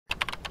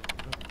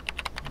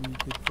We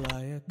could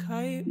fly a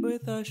kite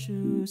with our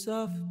shoes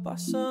off,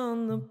 bossa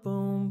on the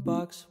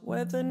boombox,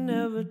 weather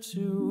never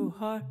too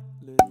hot.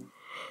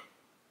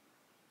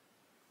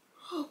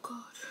 Oh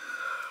God.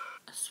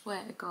 I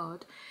swear to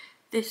God,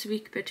 this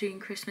week between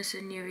Christmas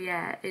and New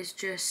Year is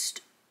just,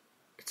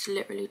 it's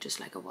literally just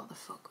like a what the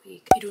fuck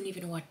week. I don't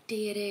even know what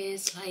day it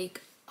is,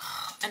 like,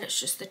 and it's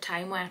just the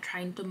time where I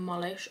try and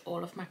demolish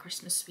all of my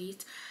Christmas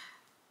sweets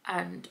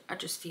and I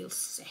just feel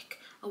sick.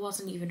 I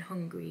wasn't even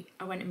hungry.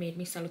 I went and made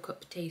myself a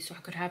cup of tea so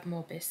I could have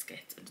more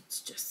biscuits and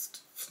it's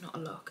just, it's not a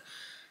look.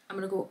 I'm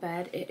gonna go to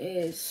bed. It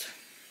is,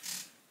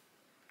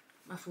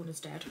 my phone is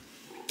dead.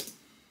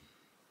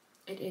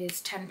 It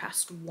is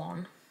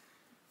 1:10.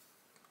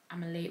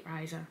 I'm a late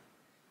riser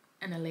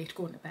and a late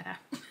going to bed.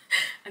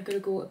 I'm gonna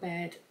go to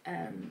bed.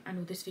 I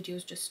know this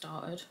video's just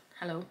started.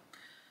 Hello.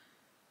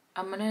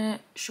 I'm gonna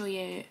show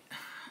you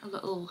a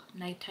little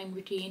nighttime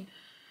routine.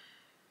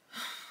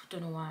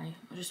 Don't know why.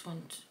 I just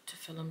want to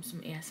film some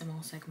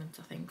ASMR segments,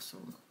 I think. So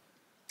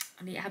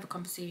I need to have a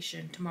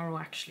conversation tomorrow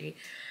actually.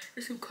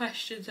 There's some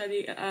questions I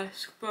need to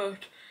ask,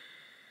 but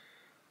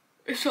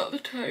it's not the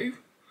time.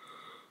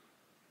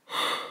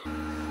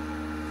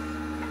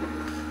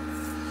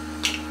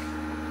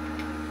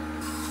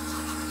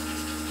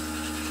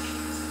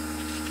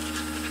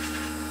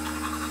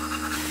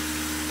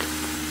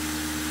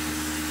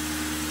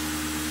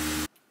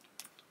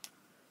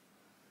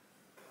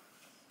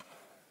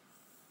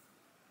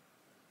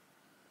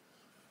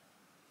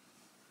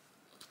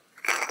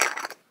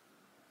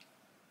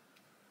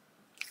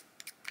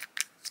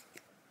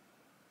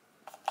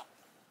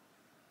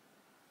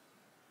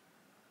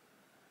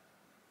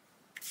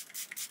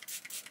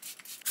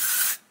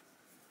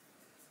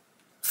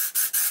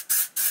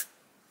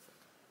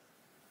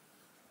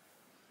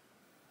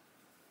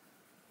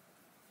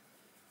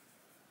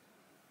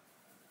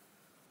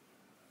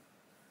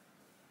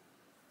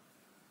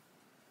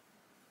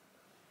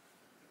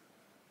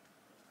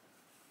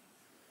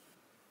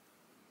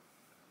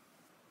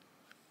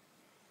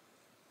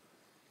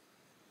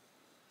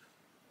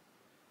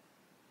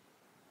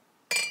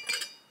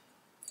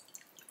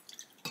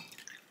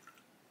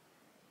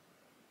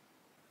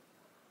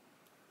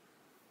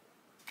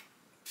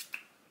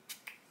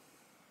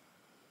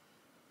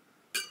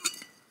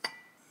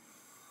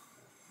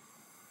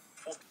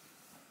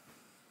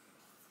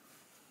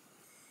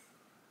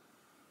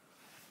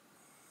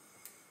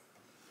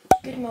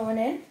 Good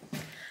morning.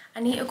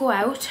 I need to go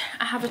out.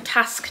 I have a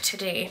task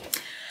today.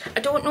 I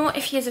don't know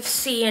if you have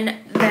seen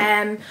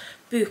them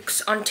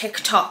books on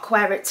TikTok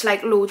where it's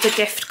like loads of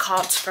gift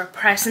cards for a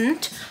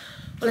present.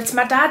 Well, it's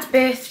my dad's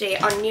birthday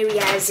on New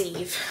Year's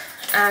Eve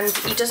and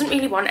he doesn't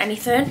really want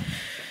anything.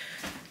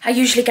 I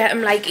usually get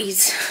him like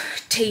his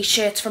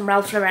t-shirts from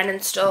Ralph Lauren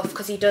and stuff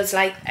because he does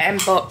like them,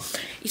 but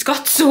he's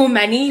got so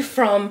many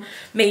from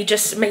me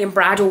and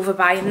Brad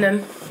overbuying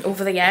them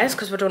over the years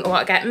because we don't know what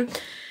to get him.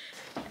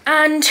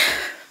 And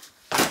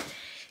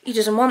he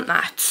doesn't want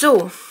that,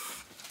 so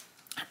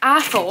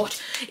I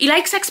thought he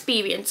likes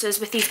experiences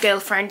with his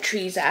girlfriend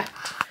Teresa,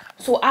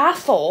 so I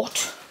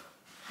thought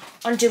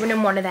on doing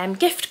him one of them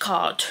gift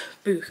card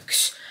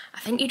books. I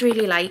think he'd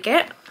really like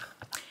it.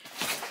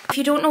 If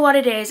you don't know what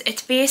it is,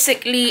 it's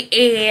basically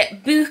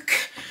a book.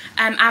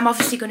 I'm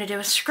obviously going to do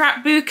a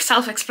scrapbook,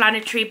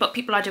 self-explanatory, but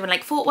people are doing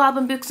like photo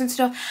album books and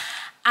stuff,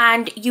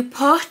 and you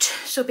put,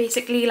 so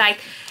basically like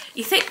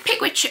you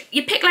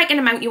pick like an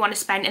amount you want to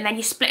spend and then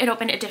you split it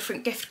up into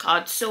different gift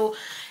cards. So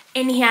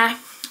in here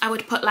I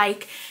would put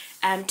like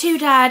to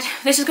Dad,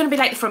 this is going to be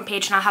like the front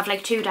page, and I'll have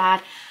like to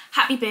Dad,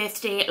 happy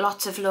birthday,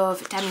 lots of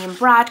love, Demi and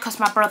Brad,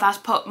 because my brother's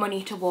put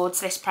money towards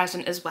this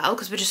present as well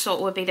because we just thought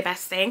it would be the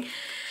best thing.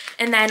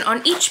 And then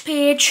on each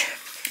page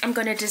I'm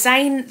going to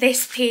design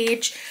this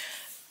page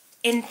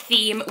in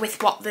theme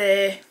with what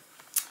the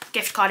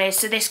gift card is.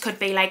 So this could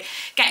be like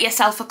get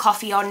yourself a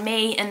coffee on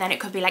me, and then it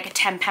could be like a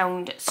 £10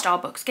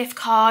 Starbucks gift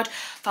card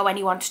for when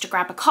he wants to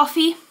grab a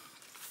coffee.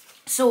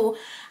 So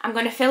I'm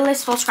going to fill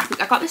this full scrapbook.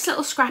 I got this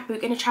little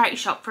scrapbook in a charity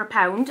shop for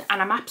 £1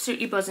 and I'm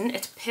absolutely buzzing.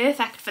 It's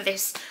perfect for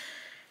this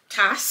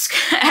task.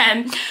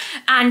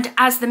 And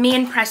as the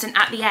main present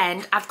at the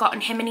end, I've gotten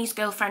him and his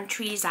girlfriend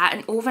Teresa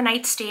an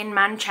overnight stay in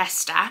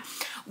Manchester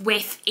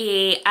with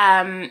a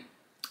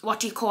what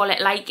do you call it,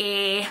 like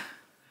a,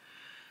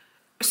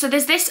 so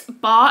there's this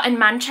bar in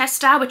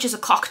Manchester which is a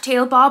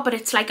cocktail bar, but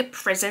it's like a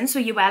prison, so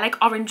you wear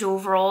like orange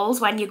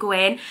overalls when you go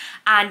in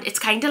and it's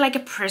kind of like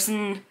a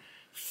prison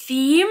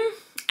theme.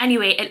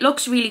 Anyway, it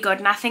looks really good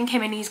and I think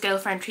him and his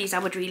girlfriend Teresa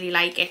would really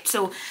like it.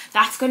 So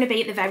that's going to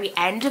be at the very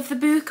end of the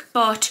book,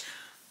 but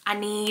I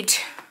need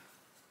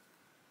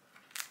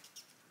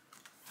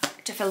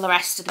to fill the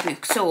rest of the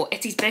book. So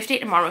it's his birthday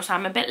tomorrow, so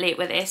I'm a bit late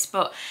with this,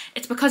 but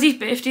it's because his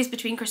birthday's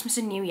between Christmas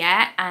and New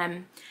Year,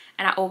 and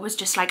I always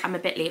just like, I'm a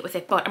bit late with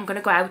it, but I'm going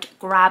to go out,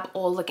 grab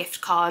all the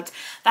gift cards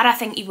that I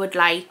think he would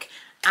like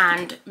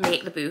and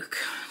make the book.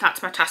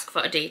 That's my task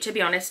for today. To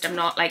be honest, I'm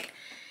not like,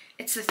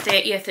 it's the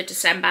 30th of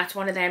December, it's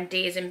one of them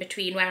days in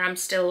between where I'm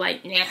still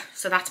like, nah,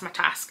 so that's my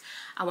task.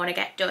 I want to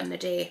get done the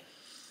day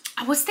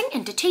I was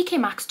thinking, did TK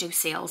Maxx do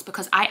sales?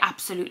 Because I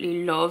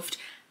absolutely loved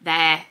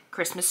their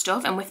Christmas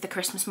stuff, and with the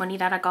Christmas money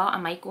that I got, I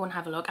might go and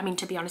have a look. I mean,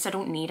 to be honest, I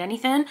don't need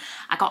anything.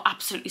 I got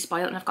absolutely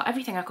spoiled and I've got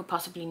everything I could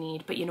possibly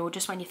need, but you know,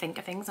 just when you think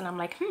of things and I'm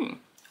like,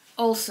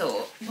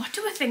 Also, what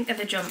do I think of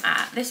the jumper?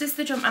 This is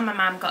the jumper my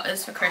mum got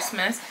us for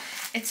Christmas.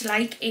 It's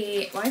like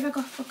a, why have I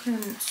got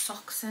fucking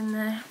socks in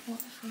there? What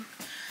the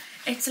fuck?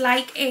 It's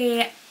like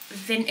a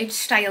vintage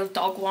style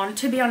dog one.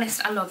 To be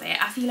honest, I love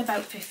it. I feel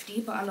about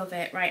 50, but I love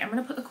it. Right, I'm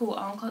gonna put the coat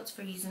on because it's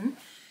freezing.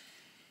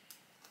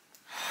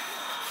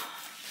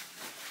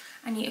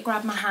 I need to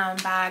grab my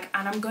handbag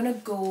and I'm gonna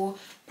go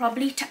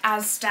probably to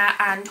Asda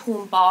and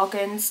Home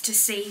Bargains to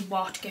see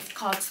what gift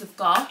cards they've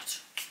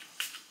got.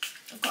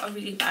 I've got a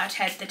really bad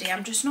head today.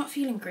 I'm just not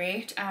feeling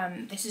great.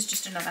 This is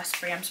just another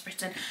spray I'm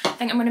spritzing. I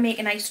think I'm gonna make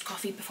an iced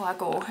coffee before I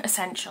go.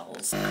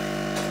 Essentials.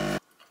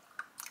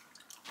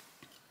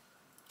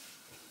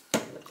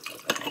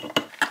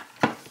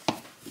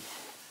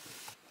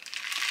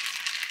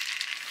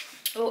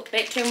 Oh, a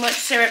bit too much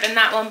syrup in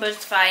that one, but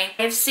it's fine.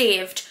 I've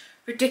saved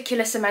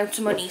ridiculous amounts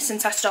of money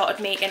since I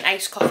started making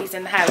iced coffees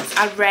in the house.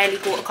 I rarely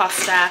go to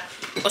Costa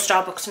or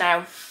Starbucks now.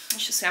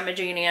 Let's just say I'm a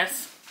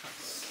genius.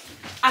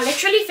 I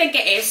literally think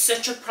it is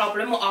such a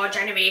problem with our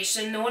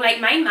generation though. Like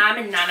my mum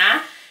and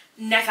nana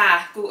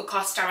never go to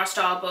Costa or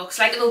Starbucks.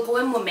 Like they'll go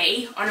in with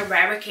me on a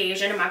rare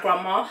occasion and my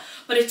grandma,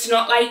 but it's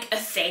not like a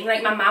thing.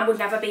 Like my mum would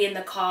never be in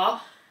the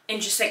car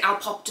and just like, I'll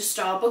pop to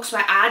Starbucks,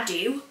 where I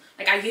do.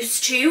 Like I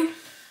used to.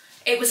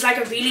 It was like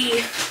a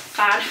really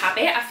bad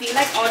habit. I feel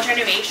like our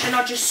generation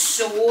are just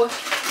so,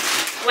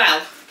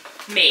 well,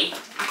 me.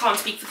 I can't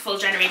speak for the full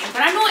generation,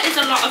 but I noticed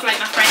a lot of like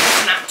my friends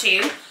and that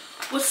too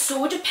was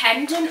so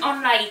dependent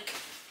on like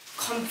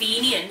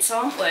convenience,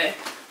 aren't we?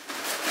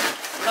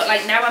 But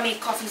like now I make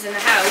coffees in the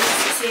house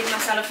to save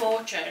myself a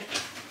fortune.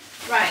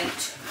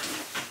 Right.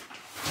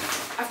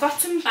 I've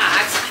got some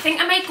bags. I think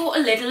I might go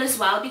to LIDL as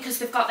well because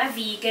they've got their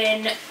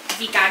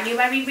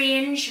veganuary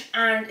range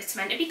and it's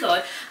meant to be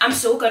good. I'm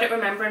so good at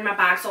remembering my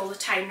bags all the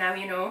time now,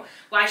 you know.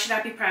 Why should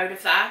I be proud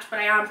of that? But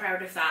I am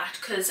proud of that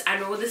because I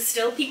know there's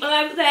still people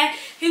out there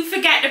who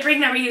forget to bring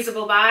their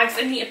reusable bags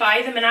and need to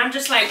buy them, and I'm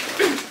just like,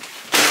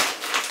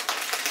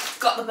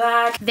 got the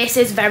bag. This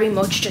is very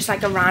much just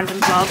like a random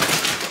vlog.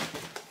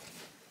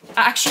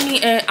 I actually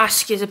need to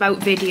ask you about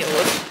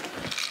videos.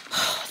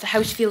 The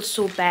house feels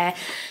so bare.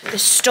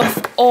 There's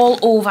stuff all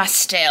over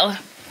still.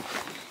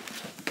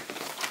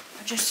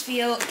 I just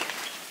feel,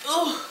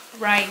 oh,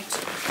 right.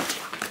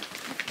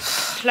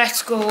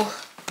 Let's go.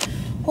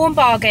 Home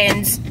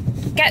Bargains,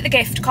 get the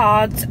gift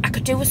cards. I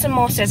could do with some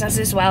more scissors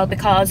as well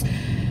because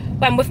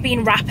when we've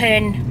been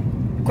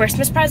wrapping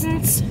Christmas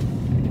presents,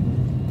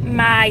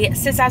 my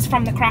scissors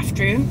from the craft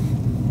room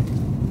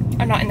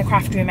are not in the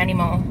craft room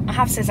anymore. I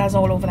have scissors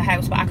all over the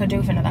house, but I could do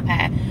with another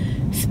pair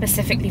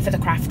specifically for the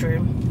craft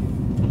room.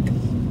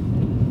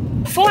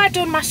 Before I'd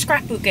done my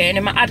scrapbooking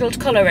and my adult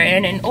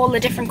colouring and all the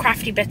different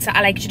crafty bits that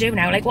I like to do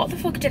now, like what the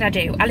fuck did I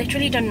do? I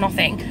literally done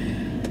nothing.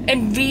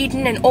 And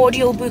reading and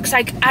audio books,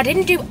 like I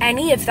didn't do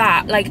any of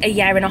that like a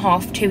year and a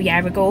half, 2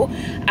 years ago.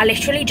 I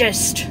literally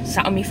just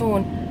sat on my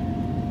phone.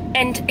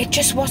 And it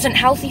just wasn't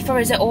healthy for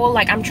us at all.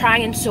 Like I'm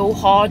trying so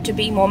hard to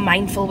be more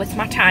mindful with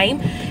my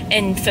time.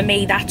 And for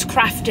me, that's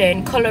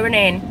crafting, colouring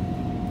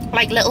in,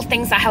 like little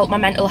things that help my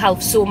mental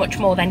health so much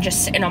more than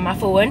just sitting on my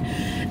phone.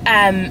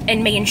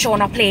 And me and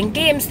Sean are playing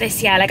games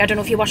this year. Like I don't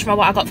know if you watched my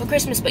What I Got for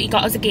Christmas, but he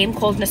got us a game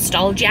called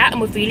Nostalgia and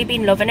we've really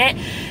been loving it.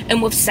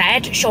 And we've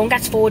said Sean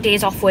gets 4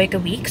 days off work a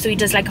week, so he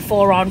does like a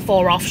 4 on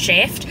 4 off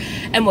shift,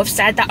 and we've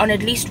said that on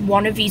at least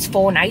one of these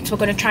 4 nights we're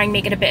going to try and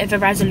make it a bit of a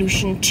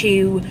resolution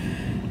to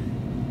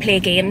play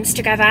games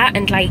together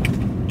and like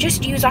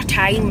just use our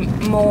time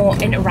more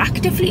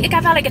interactively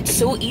together. Like it's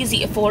so easy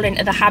to fall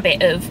into the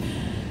habit of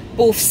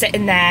both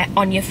sitting there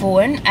on your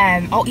phone,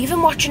 or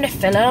even watching a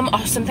film or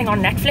something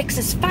on Netflix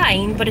is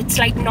fine, but it's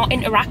like not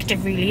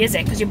interactive really, is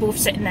it? Because you're both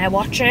sitting there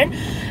watching.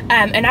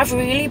 And I've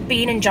really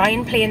been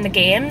enjoying playing the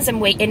games,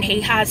 and he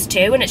has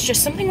too, and it's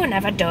just something we've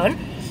never done.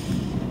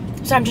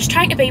 So I'm just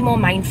trying to be more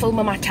mindful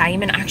with my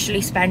time and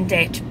actually spend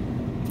it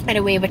in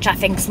a way which I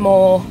think's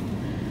more,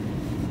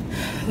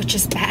 which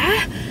is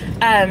better.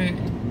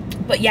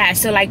 But yeah,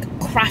 so like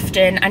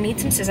crafting, I need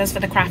some scissors for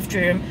the craft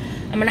room.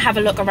 I'm gonna have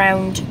a look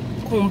around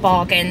Home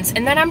Bargains,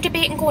 and then I'm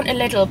debating going to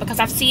LIDL because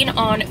I've seen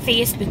on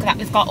Facebook that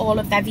they've got all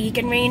of their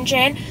vegan range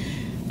in,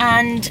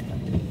 and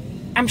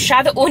I'm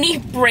sure they only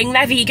bring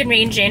their vegan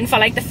range in for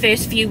like the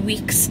first few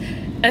weeks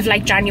of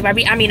like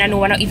January. I mean, I know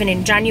we're not even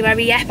in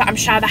January yet, but I'm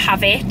sure they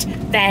have it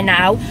there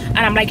now, and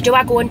I'm like, do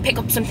I go and pick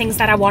up some things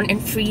that I want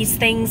and freeze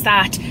things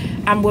that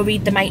I'm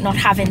worried they might not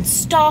have in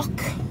stock?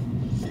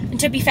 And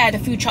to be fair, the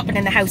food shopping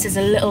in the house is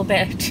a little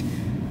bit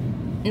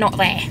not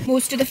there.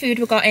 Most of the food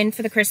we got in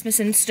for the Christmas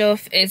and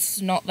stuff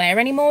is not there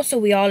anymore, so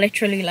we are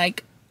literally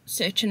like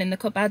searching in the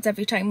cupboards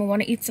every time we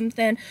want to eat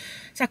something.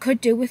 So I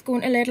could do with going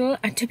to LIDL,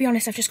 and to be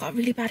honest, I've just got a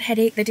really bad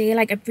headache the day,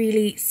 like a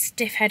really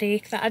stiff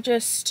headache that I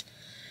just,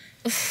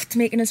 it's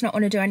making us not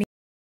want to do anything.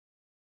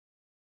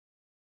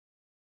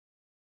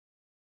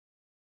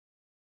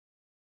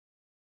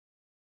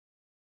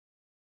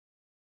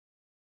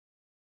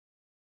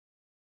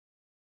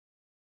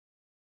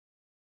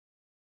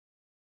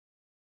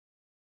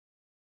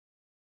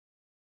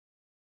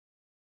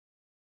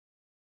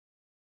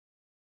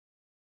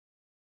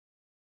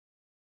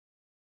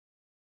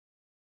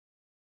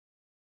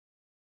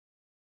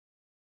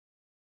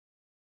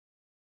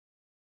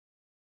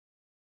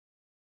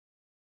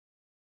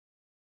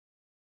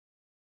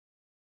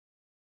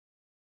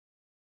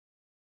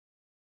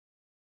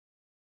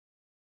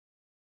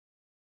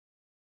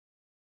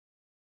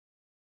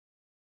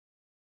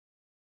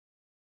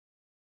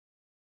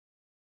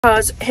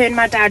 because her and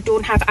my dad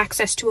don't have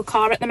access to a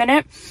car at the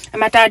minute, and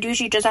my dad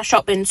usually does our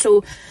shopping,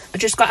 so I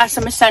just got her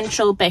some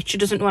essential bits. She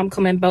doesn't know I'm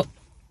coming, but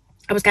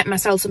I was getting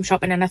myself some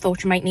shopping and I thought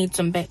she might need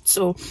some bits,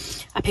 so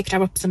I picked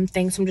her up some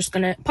things. So I'm just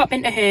gonna pop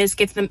into hers,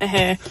 give them to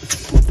her,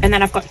 and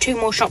then I've got 2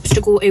 more shops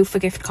to go to for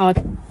gift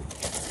card.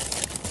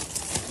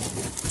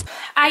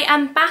 I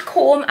am back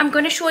home. I'm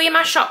going to show you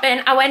my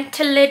shopping. I went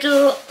to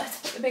Lidl. Let's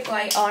put the big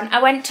light on.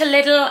 I went to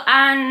Lidl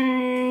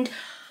and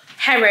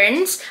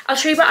Herons. I'll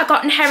show you what I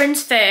got in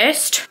Herons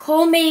first.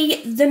 Call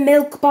me the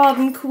milk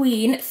bargain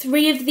queen.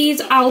 3 of these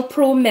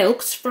Alpro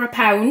milks for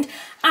 £1,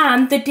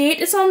 and the date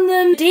is on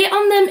them. The date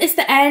on them is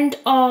the end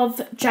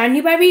of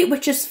January,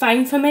 which is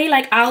fine for me.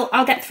 Like,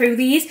 I'll get through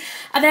these.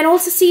 I then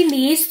also seen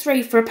these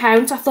 3 for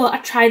 £1, so I thought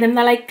I'd try them.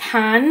 They're like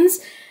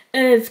cans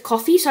of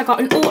coffee. So I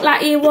got an oat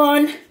latte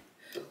one,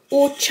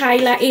 oat chai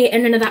latte,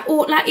 and another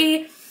oat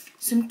latte,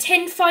 some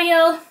tin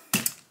foil,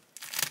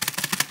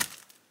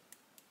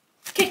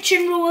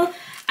 kitchen roll.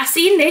 I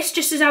seen this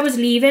just as I was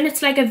leaving.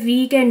 It's like a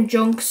vegan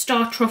junk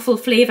star truffle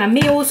flavour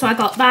mayo, so I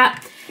got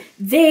that.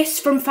 This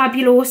from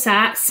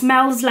Fabulosa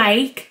smells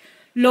like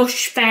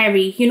Lush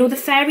Fairy. You know the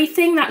fairy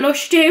thing that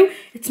Lush do?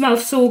 It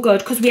smells so good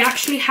because we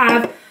actually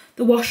have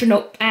the washing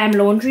up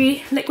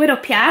laundry liquid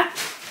up here.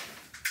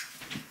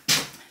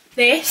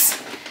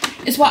 This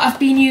is what I've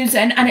been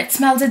using, and it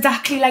smells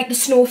exactly like the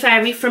Snow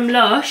Fairy from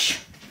Lush.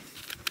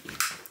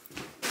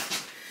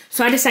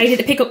 So I decided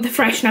to pick up the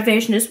freshener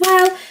version as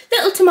well.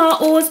 Little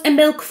tomatoes, a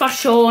milk for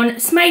Sean,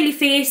 smiley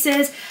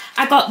faces.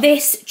 I got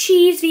this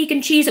cheese,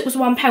 vegan cheese. It was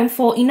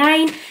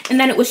 £1.49, and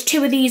then it was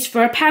 2 of these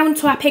for £1.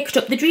 So I picked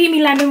up the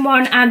dreamy lemon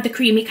one and the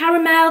creamy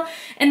caramel.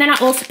 And then I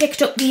also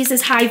picked up these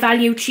as high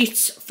value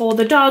treats for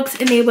the dogs,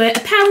 and they were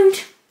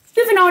 £1.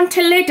 Moving on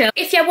to Lidl.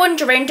 If you're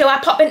wondering, do I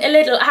pop into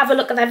Lidl to have a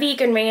look at their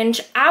vegan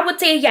range? I would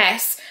say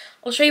yes.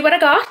 I'll show you what I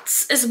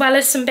got, as well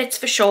as some bits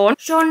for Sean.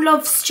 Sean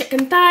loves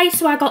chicken thighs,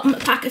 so I got him a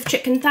pack of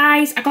chicken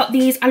thighs. I got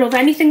these. I love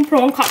anything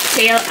prawn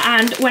cocktail,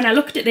 and when I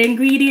looked at the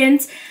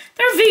ingredients,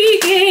 they're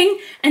vegan.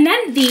 And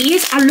then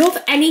these, I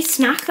love any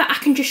snack that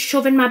I can just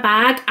shove in my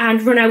bag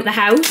and run out the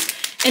house.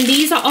 And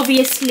these are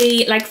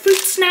obviously like fruit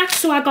snacks,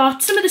 so I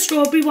got some of the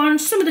strawberry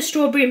ones, some of the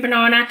strawberry and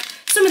banana,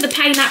 some of the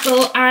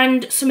pineapple,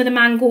 and some of the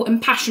mango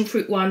and passion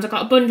fruit ones. I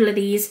got a bundle of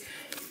these.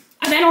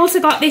 I then also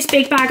got this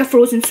big bag of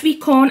frozen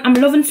sweet corn. I'm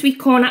loving sweet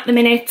corn at the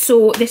minute,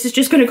 so this is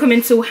just going to come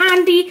in so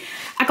handy.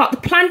 I got the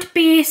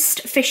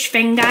plant-based fish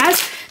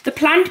fingers, the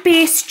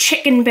plant-based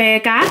chicken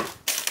burger.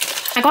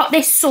 I got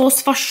this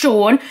sauce for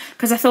Sean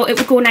because I thought it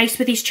would go nice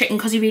with his chicken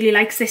because he really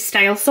likes this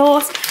style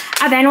sauce.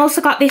 I then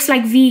also got this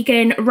like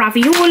vegan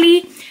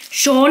ravioli.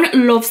 Sean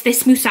loves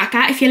this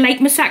moussaka. If you like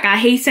moussaka,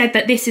 he said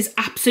that this is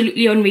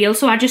absolutely unreal,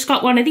 so I just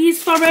got one of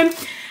these for him.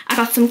 I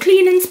got some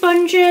cleaning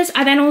sponges.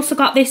 I then also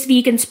got this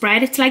vegan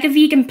spread. It's like a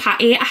vegan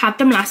patty. I had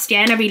them last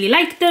year and I really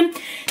liked them.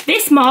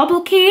 This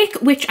marble cake,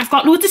 which I've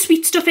got loads of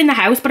sweet stuff in the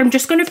house, but I'm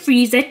just going to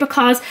freeze it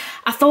because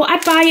I thought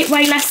I'd buy it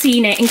while I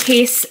seen it in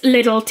case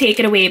Lidl take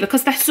it away,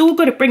 because they're so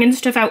good at bringing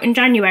stuff out in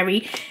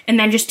January and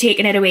then just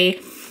taking it away.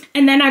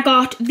 And then I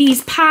got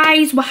these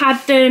pies. We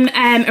had them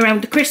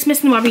around the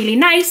Christmas and they were really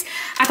nice.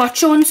 I got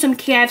Sean some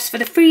Kievs for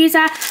the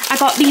freezer. I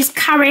got these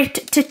carrot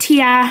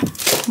tortilla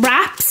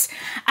wraps.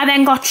 I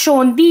then got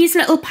Sean these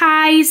little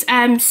pies,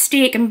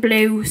 steak and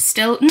blue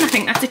Stilton. I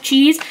think that's a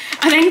cheese.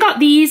 I then got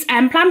these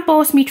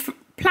plant-based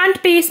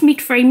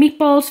meat-free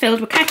meatballs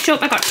filled with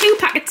ketchup. I got 2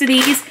 packets of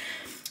these.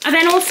 I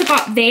then also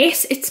got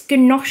this. It's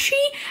ganache.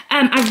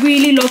 I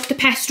really loved the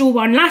pesto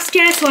one last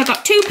year, so I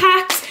got 2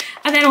 packs.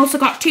 I then also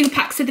got 2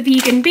 packs of the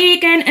vegan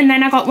bacon, and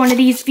then I got one of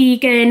these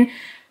vegan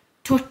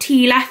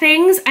tortilla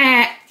things.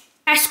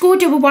 Esco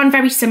do one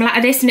very similar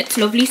to this, and it's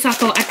lovely, so I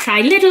thought I'd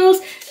try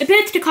Lidl's. A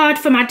birthday card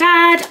for my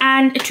dad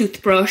and a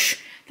toothbrush.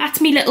 That's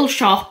me little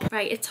shop.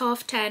 Right, it's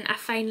 10:30. I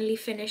finally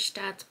finished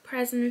Dad's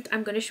present.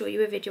 I'm going to show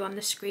you a video on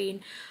the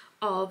screen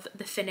of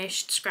the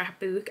finished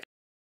scrapbook.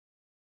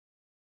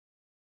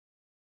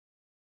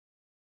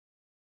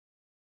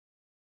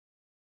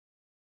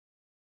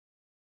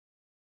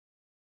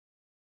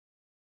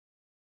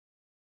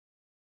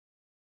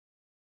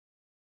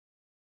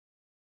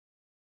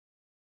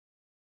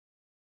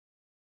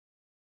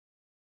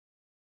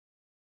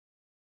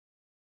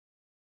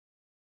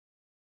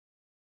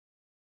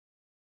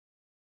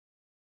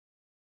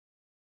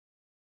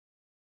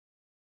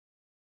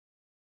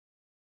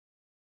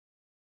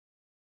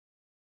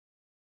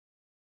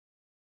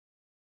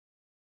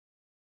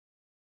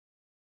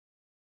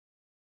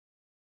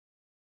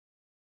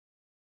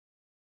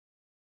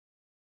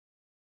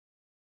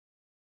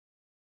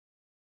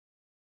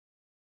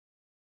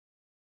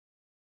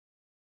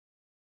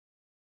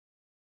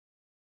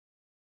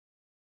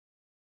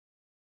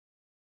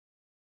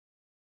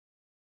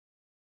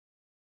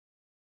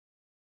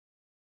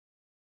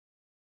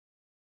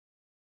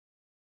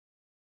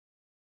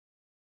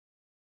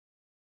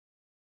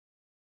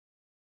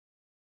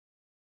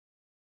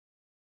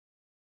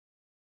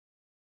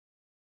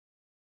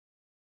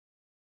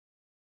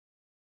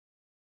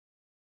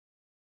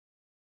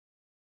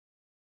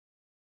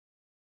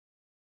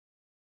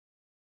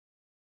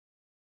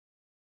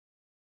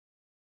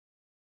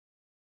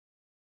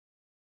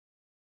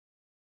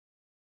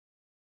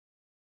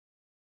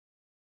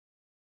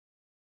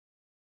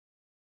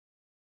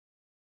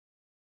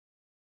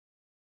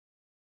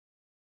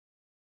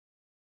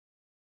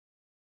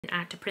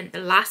 had to print the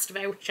last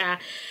voucher,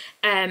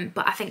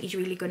 but I think he's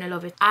really going to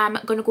love it. I'm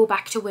going to go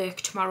back to work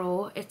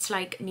tomorrow. It's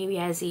like New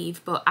Year's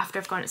Eve, but after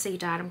I've gone to see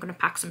Dad, I'm going to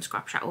pack some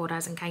scrap chat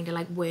orders and kind of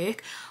like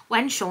work.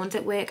 When Sean's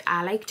at work,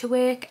 I like to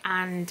work,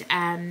 and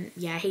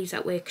yeah, he's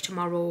at work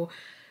tomorrow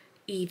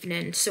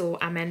evening, so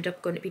I'm end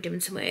up going to be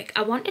doing some work.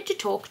 I wanted to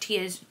talk to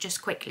you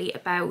just quickly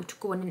about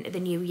going into the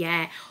new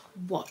year,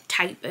 what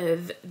type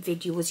of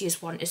videos you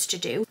want us to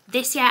do.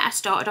 This year I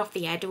started off the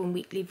year doing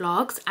weekly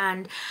vlogs,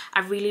 and I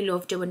really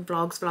love doing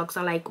vlogs. Vlogs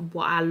are like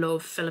what I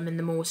love filming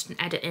the most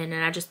and editing,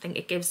 and I just think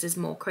it gives us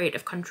more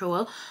creative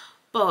control.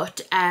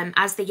 But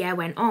as the year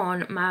went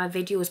on, my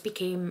videos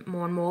became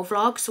more and more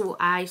vlogs, so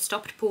I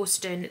stopped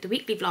posting the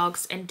weekly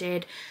vlogs and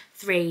did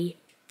 3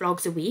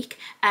 vlogs a week.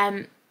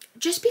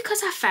 Just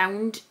because I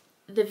found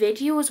the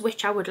videos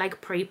which I would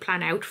like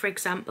pre-plan out, for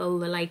example,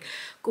 the like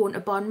going to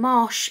Bon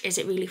Marsh, is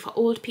it really for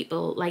old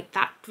people, like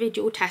that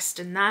video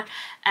testing that.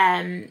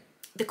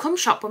 The Come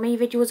Shop With Me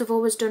videos have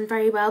always done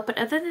very well, but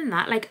other than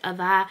that, like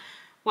other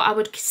what I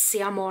would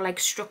say are more like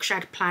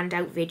structured, planned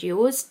out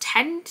videos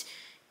tend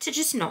to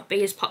just not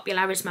be as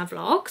popular as my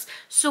vlogs.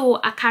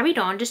 So I carried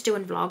on just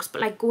doing vlogs, but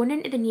like going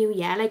into the new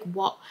year, like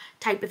what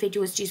type of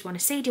videos do you want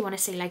to see? Do you want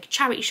to see like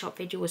charity shop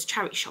videos,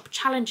 charity shop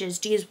challenges?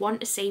 Do you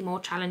want to see more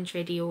challenge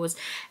videos,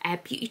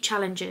 beauty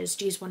challenges?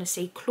 Do you want to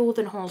see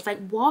clothing hauls? Like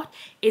what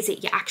is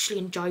it you actually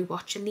enjoy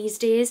watching these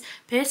days?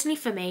 Personally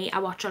for me, I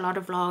watch a lot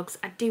of vlogs.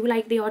 I do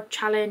like the odd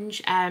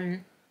challenge,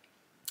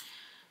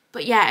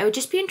 but yeah, it would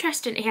just be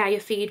interesting to hear your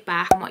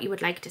feedback and what you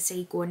would like to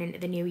see going into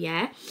the new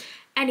year.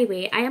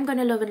 Anyway, I am going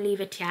to love and leave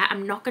it here.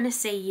 I'm not going to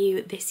see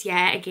you this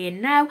year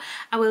again now.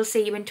 I will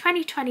see you in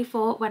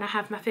 2024 when I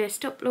have my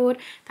first upload.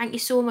 Thank you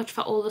so much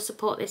for all the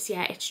support this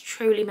year. It's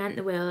truly meant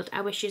the world. I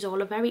wish you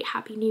all a very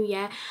happy new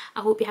year. I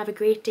hope you have a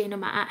great day no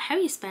matter how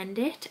you spend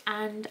it.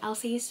 And I'll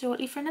see you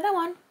shortly for another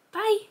one.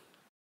 Bye.